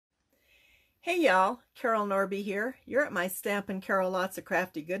Hey y'all, Carol Norby here. You're at my Stampin' Carol Lots of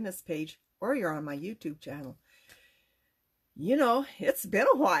Crafty Goodness page, or you're on my YouTube channel. You know, it's been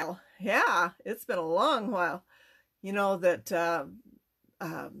a while. Yeah, it's been a long while. You know that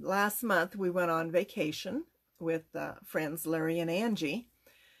last month we went on vacation with friends Larry and Angie.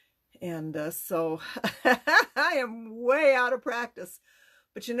 And so I am way out of practice.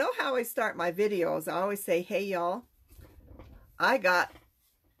 But you know how I start my videos? I always say, hey y'all, I got...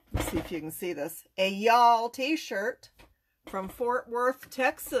 Let's see if you can see this. A y'all t-shirt from Fort Worth,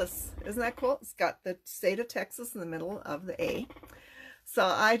 Texas. Isn't that cool? It's got the state of Texas in the middle of the A. So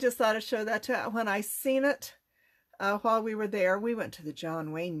I just thought I'd show that to you. When I seen it while we were there, we went to the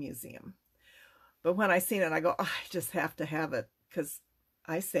John Wayne Museum. But when I seen it, I go, oh, I just have to have it because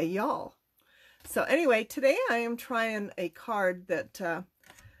I say y'all. So anyway, today I am trying a card that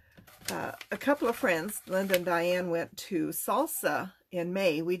a couple of friends, Linda and Diane, went to Salsa in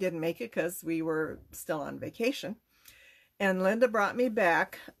May. We didn't make it because we were still on vacation. And Linda brought me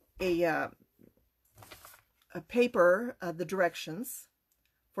back a paper, the directions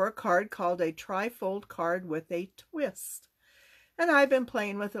for a card called a TriFold card with a twist. And I've been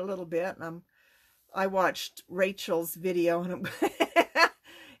playing with it a little bit. And I watched Rachel's video, and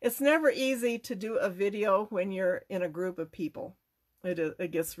it's never easy to do a video when you're in a group of people.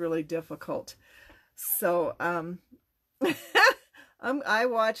 It gets really difficult. So I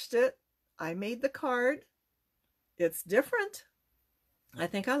watched it. I made the card. It's different. I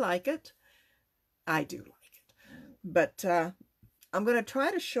think I like it. I do like it. But I'm going to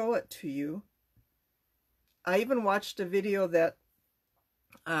try to show it to you. I even watched a video that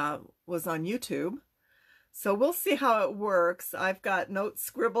was on YouTube. So we'll see how it works. I've got notes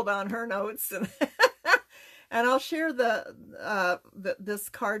scribbled on her notes. And, and I'll share this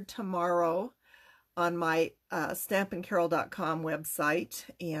card tomorrow on my stampincarol.com website,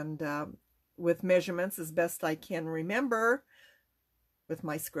 and with measurements as best I can remember with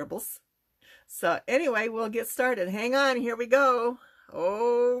my scribbles. So anyway, we'll get started. Hang on, here we go.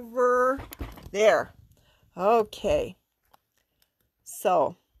 Over there. Okay.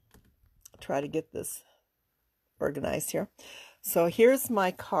 So, I'll try to get this organized here. So here's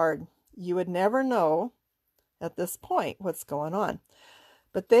my card. You would never know at this point what's going on.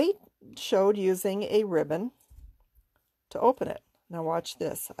 But they showed using a ribbon to open it. Now watch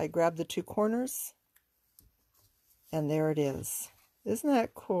this. I grab the two corners, and there it is. Isn't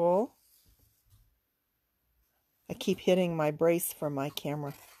that cool? I keep hitting my brace for my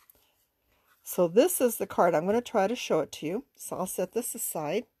camera. So this is the card. I'm going to try to show it to you. So I'll set this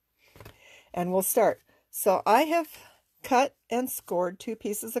aside, and we'll start. So I have cut and scored two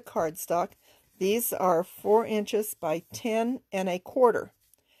pieces of cardstock. These are 4 inches by 10 1/4.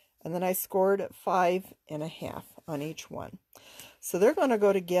 And then I scored 5 1/2 on each one. So they're going to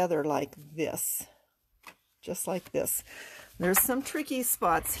go together like this. Just like this. There's some tricky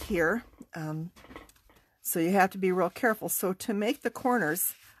spots here. So you have to be real careful. So to make the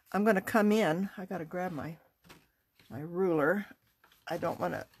corners, I'm going to come in. I got to grab my ruler. I don't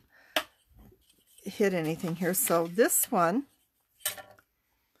want to hit anything here. So this one,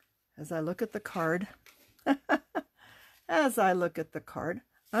 as I look at the card,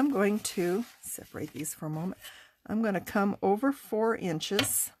 I'm going to separate these for a moment. I'm going to come over 4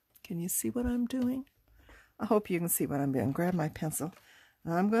 inches. Can you see what I'm doing? I hope you can see what I'm doing. Grab my pencil.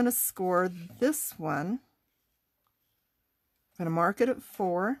 I'm going to score this one. I'm going to mark it at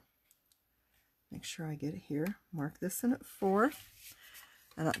 4. Make sure I get it here. Mark this in at 4.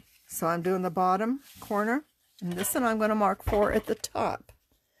 And so I'm doing the bottom corner. And this one I'm going to mark 4 at the top.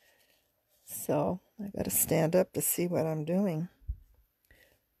 So I got to stand up to see what I'm doing.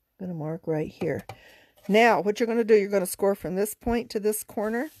 I'm going to mark right here. Now, what you're going to do, you're going to score from this point to this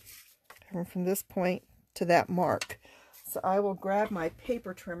corner, and from this point to that mark. So I will grab my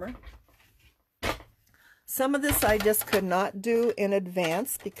paper trimmer. Some of this I just could not do in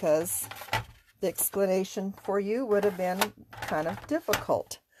advance because the explanation for you would have been kind of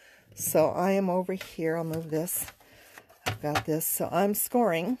difficult. So I am over here. I'll move this. I've got this. So I'm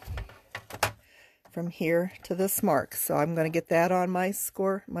scoring from here to this mark. So I'm going to get that on my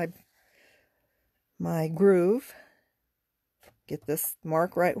score, my groove. Get this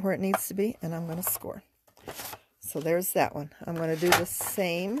mark right where it needs to be, and I'm going to score. So there's that one. I'm going to do the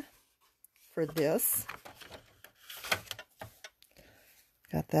same for this.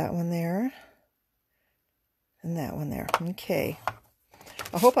 Got that one there, and that one there. Okay.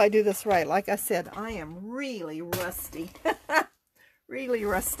 I hope I do this right. Like I said, I am really rusty. Really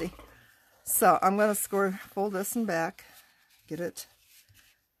rusty. So I'm going to fold this one back, get it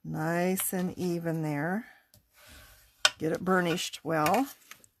nice and even there, get it burnished well.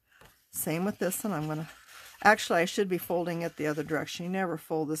 Same with this one. I'm going to, actually I should be folding it the other direction. You never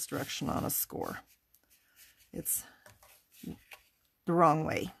fold this direction on a score. It's the wrong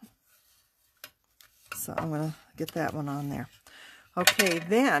way. So I'm going to get that one on there. Okay,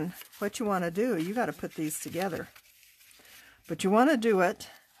 then what you want to do, you got to put these together. But you want to do it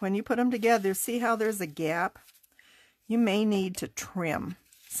when you put them together. See how there's a gap? You may need to trim.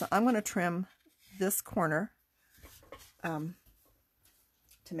 So I'm going to trim this corner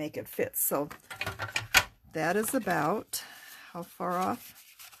to make it fit. So that is about, how far off?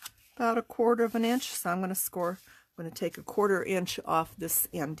 About 1/4 of an inch. So I'm going to score, I'm going to take 1/4 inch off this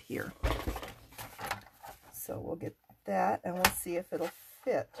end here. So we'll get that and we'll see if it'll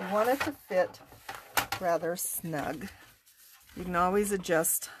fit. You want it to fit rather snug. You can always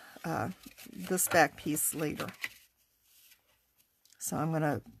adjust this back piece later. So I'm going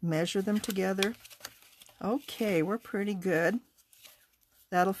to measure them together. Okay, we're pretty good.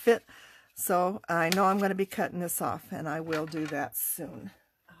 That'll fit. So I know I'm going to be cutting this off, and I will do that soon.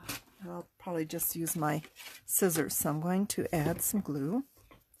 I'll probably just use my scissors. So I'm going to add some glue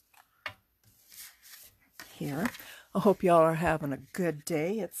here. I hope y'all are having a good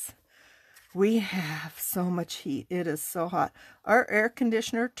day. We have so much heat. It is so hot. Our air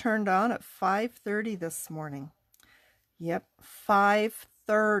conditioner turned on at 5:30 this morning. Yep,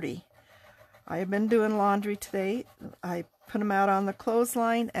 5:30. I have been doing laundry today. I put them out on the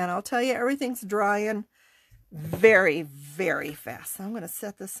clothesline, and I'll tell you, everything's drying very, very fast. So I'm going to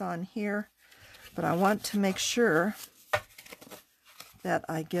set this on here, but I want to make sure that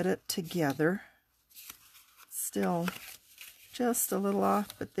I get it together. Still just a little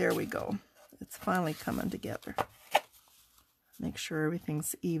off, but there we go. It's finally coming together. Make sure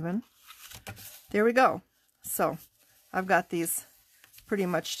everything's even. There we go. So I've got these pretty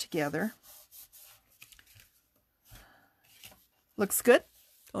much together. Looks good,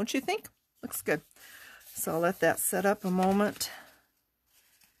 don't you think? Looks good. So I'll let that set up a moment.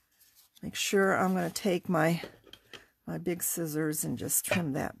 Make sure I'm going to take my big scissors and just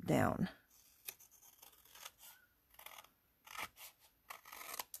trim that down.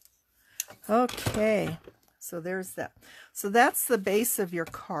 Okay, so there's that. So that's the base of your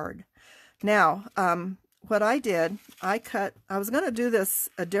card. Now, what I did, I was going to do this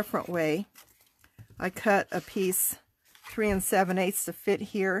a different way. I cut a piece 3 7/8 to fit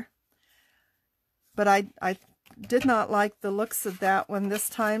here, but I did not like the looks of that one this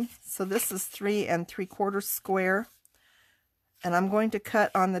time. So this is 3 3/4 square, and I'm going to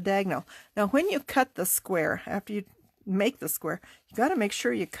cut on the diagonal. Now, when you cut the square, after you make the square, you got to make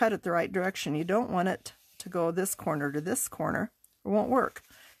sure you cut it the right direction. You don't want it to go this corner to this corner. It won't work.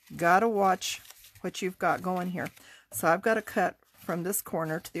 You got to watch what you've got going here. So I've got to cut from this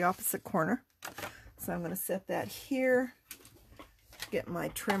corner to the opposite corner. So I'm going to set that here. Get my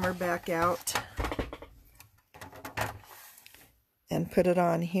trimmer back out and put it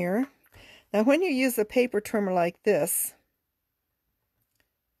on here. Now when you use a paper trimmer like this,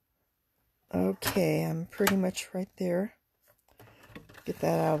 okay, I'm pretty much right there. Get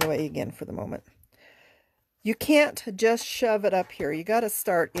that out of the way again for the moment. You can't just shove it up here. You got to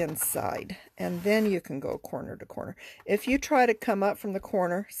start inside, and then you can go corner to corner. If you try to come up from the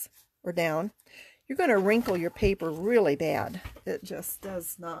corners or down, you're going to wrinkle your paper really bad. It just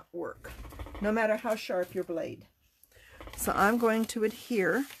does not work, no matter how sharp your blade. So I'm going to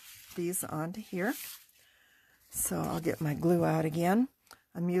adhere these onto here. So I'll get my glue out again.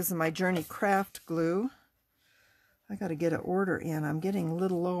 I'm using my Journey Craft glue. I got to get an order in. I'm getting a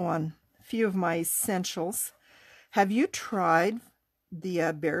little low on a few of my essentials. Have you tried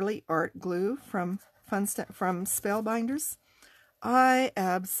the Barely Art glue from Spellbinders? I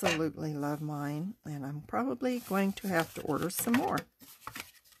absolutely love mine, and I'm probably going to have to order some more.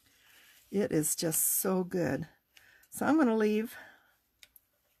 It is just so good. So I'm going to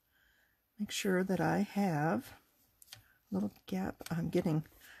make sure that I have a little gap. I'm getting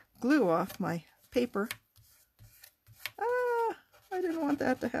glue off my paper. I didn't want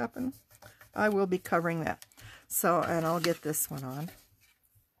that to happen. I will be covering that. So, and I'll get this one on.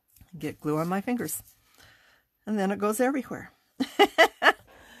 Get glue on my fingers. And then it goes everywhere.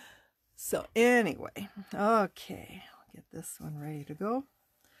 So anyway, okay, I'll get this one ready to go.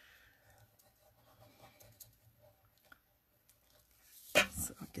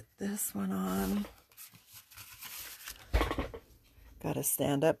 So I'll get this one on. Got to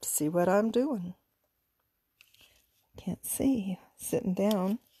stand up to see what I'm doing. Can't see, sitting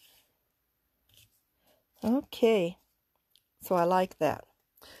down. Okay, so I like that.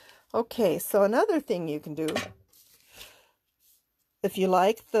 Okay, so another thing you can do, if you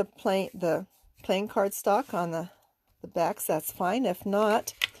like the plain cardstock on the backs, that's fine. If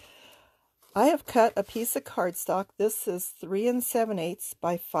not, I have cut a piece of cardstock. This is 3 7/8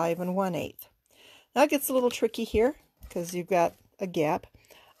 by 5 1/8. Now it gets a little tricky here because you've got a gap.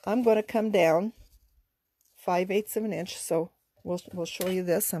 I'm going to come down 5/8 of an inch, so we'll show you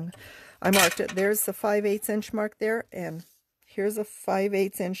this. I marked it. There's the 5/8 inch mark there, and here's a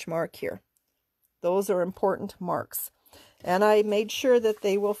 5/8 inch mark here. Those are important marks. And I made sure that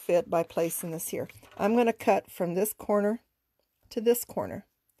they will fit by placing this here. I'm going to cut from this corner to this corner.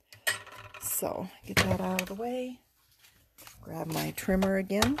 So, get that out of the way. Grab my trimmer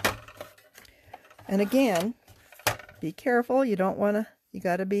again. And again, be careful. You don't want to, you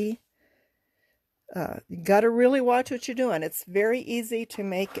got to really watch what you're doing. It's very easy to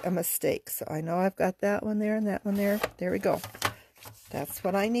make a mistake. So I know I've got that one there and that one there. There we go. That's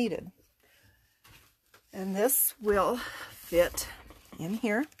what I needed. And this will fit in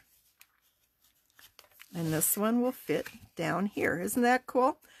here. And this one will fit down here. Isn't that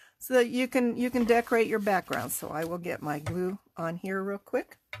cool? So that you can decorate your background. So I will get my glue on here real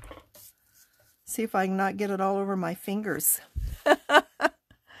quick. See if I can not get it all over my fingers.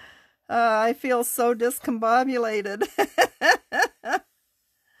 I feel so discombobulated.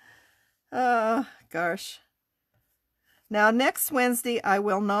 Oh, gosh. Now, next Wednesday, I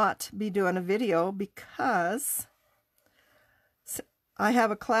will not be doing a video because I have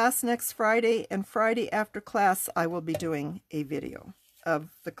a class next Friday, and Friday after class, I will be doing a video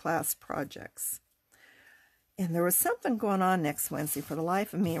of the class projects. And there was something going on next Wednesday. For the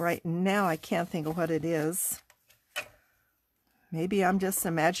life of me, right now, I can't think of what it is. Maybe I'm just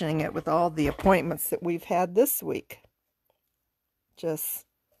imagining it with all the appointments that we've had this week.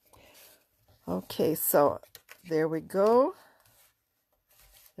 Okay, so there we go.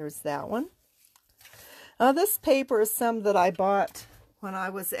 There's that one. Now this paper is some that I bought when I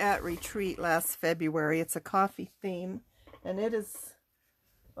was at retreat last February. It's a coffee theme, and it is,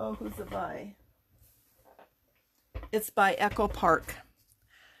 oh, who's it by? It's by Echo Park.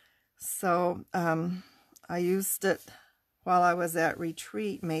 So I used it while I was at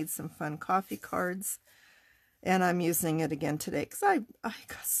retreat, made some fun coffee cards, and I'm using it again today because I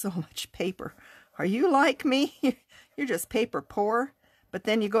got so much paper. Are you like me? You're just paper poor, but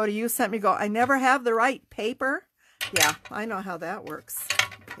then you go to use something, you go, I never have the right paper. Yeah, I know how that works.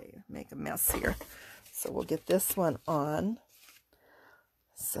 Okay, make a mess here. So we'll get this one on.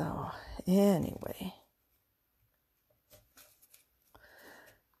 So anyway.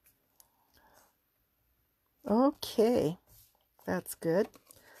 Okay, that's good.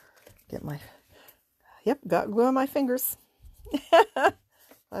 Get my, yep, got glue on my fingers.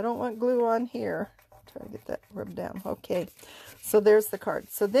 I don't want glue on here. Try to get that rubbed down. Okay, so there's the card.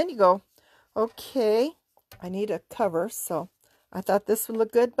 So then you go, okay, I need a cover. So I thought this would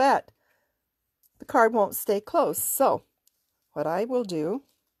look good, but the card won't stay closed. So what I will do,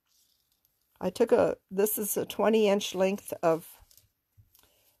 I took this is a 20-inch length of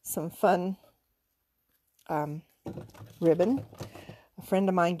some fun ribbon. A friend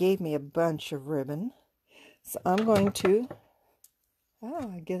of mine gave me a bunch of ribbon. So I'm going to,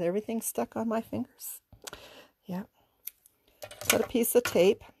 I get everything stuck on my fingers. Yeah. Cut a piece of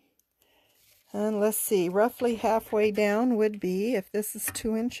tape. And let's see, roughly halfway down would be, if this is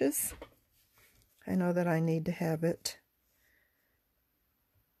 2 inches, I know that I need to have it.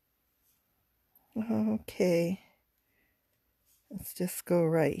 Okay. Let's just go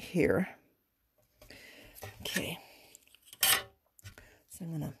right here. Okay, so I'm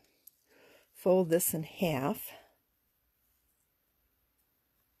going to fold this in half.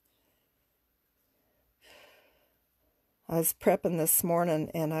 I was prepping this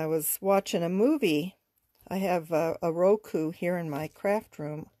morning and I was watching a movie. I have a Roku here in my craft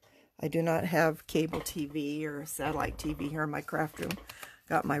room. I do not have cable TV or satellite TV here in my craft room.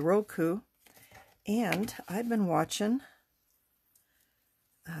 Got my Roku, and I've been watching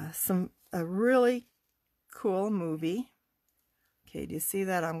a really cool movie. Okay, do you see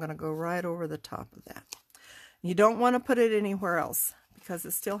that? I'm going to go right over the top of that. You don't want to put it anywhere else because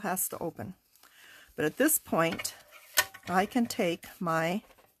it still has to open. But at this point, I can take my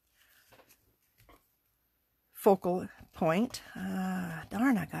focal point.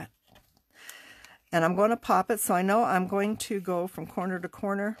 Darn, I got. And I'm going to pop it, so I know I'm going to go from corner to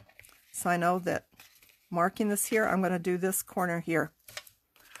corner. So I know that marking this here, I'm going to do this corner here.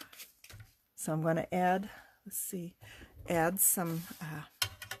 So I'm going to add, let's see, add some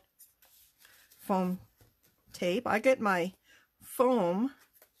foam tape. I get my foam,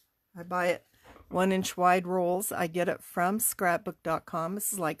 I buy it 1-inch wide rolls. I get it from scrapbook.com.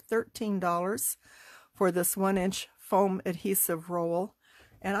 This is like $13 for this 1-inch foam adhesive roll.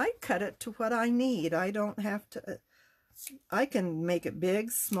 And I cut it to what I need. I don't have to, I can make it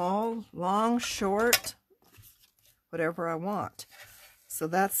big, small, long, short, whatever I want. So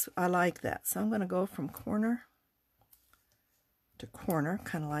I like that. So I'm going to go from corner to corner,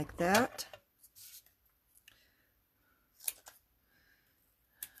 kind of like that.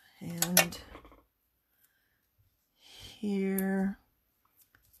 And here,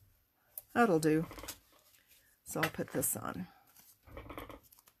 that'll do. So I'll put this on.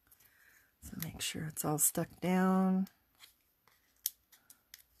 So make sure it's all stuck down.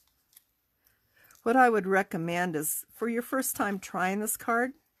 What I would recommend is, for your first time trying this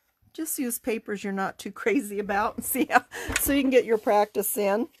card, just use papers you're not too crazy about and see how, so you can get your practice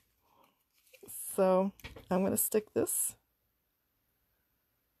in. So I'm going to stick this.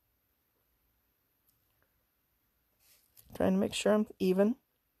 Trying to make sure I'm even.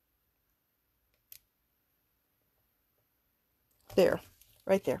 There,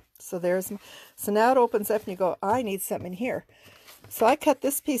 right there. So so now it opens up and you go, I need something here. So I cut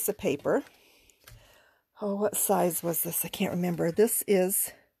this piece of paper. Oh, what size was this? I can't remember. This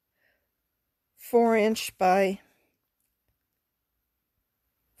is 4 inch by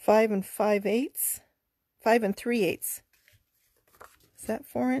 5 5/8. 5 3/8. Is that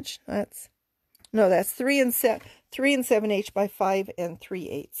 4 inch? That's 3 7/8 by 5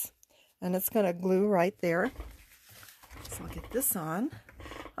 3/8. And it's going to glue right there. So I'll get this on.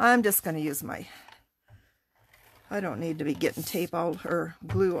 I'm just going to use I don't need to be getting tape or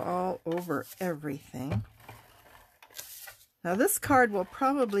glue all over everything. Now this card will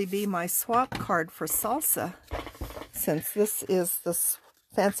probably be my swap card for salsa, since this is the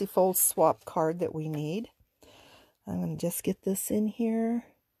Fancy Fold swap card that we need. I'm going to just get this in here.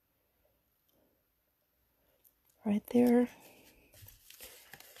 Right there.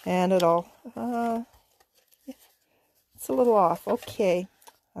 And it's a little off. Okay.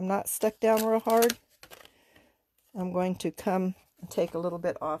 I'm not stuck down real hard. I'm going to come and take a little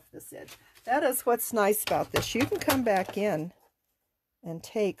bit off this edge. That is what's nice about this. You can come back in and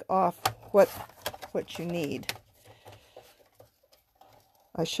take off what you need.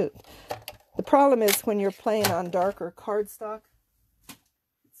 The problem is when you're playing on darker cardstock,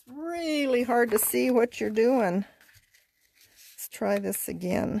 it's really hard to see what you're doing. Let's try this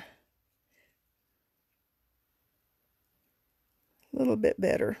again. A little bit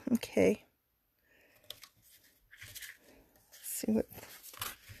better. Okay. See what...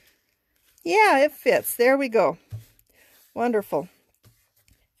 Yeah, it fits. There we go. Wonderful.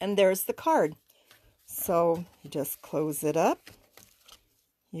 And there's the card. So you just close it up.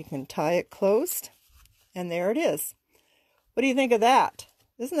 You can tie it closed. And there it is. What do you think of that?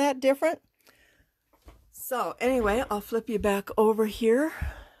 Isn't that different? So anyway, I'll flip you back over here.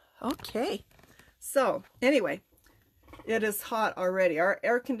 Okay. So anyway, it is hot already. Our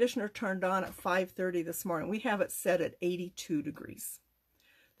air conditioner turned on at 5:30 this morning. We have it set at 82 degrees.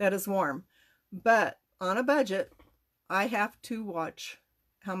 That is warm. But on a budget, I have to watch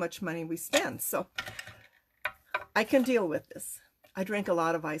how much money we spend. So I can deal with this. I drink a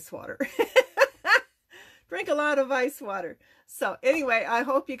lot of ice water. Drink a lot of ice water. So anyway, I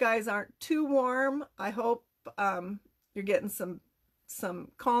hope you guys aren't too warm. I hope you're getting some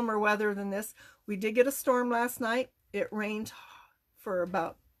calmer weather than this. We did get a storm last night. It rained for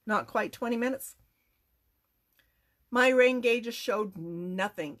about not quite 20 minutes. My rain gauges showed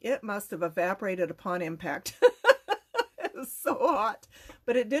nothing. It must have evaporated upon impact. It was so hot.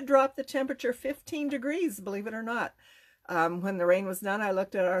 But it did drop the temperature 15 degrees, believe it or not. When the rain was done, I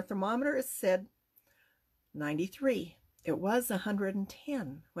looked at our thermometer. It said 93. It was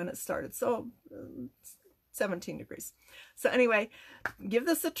 110 when it started. So 17 degrees. So anyway, give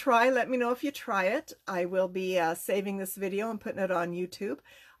this a try. Let me know if you try it. I will be saving this video and putting it on YouTube.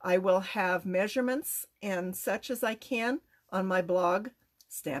 I will have measurements and such as I can on my blog,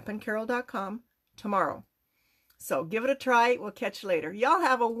 stampandcarol.com, tomorrow. So give it a try. We'll catch you later. Y'all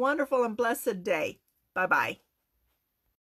have a wonderful and blessed day. Bye-bye.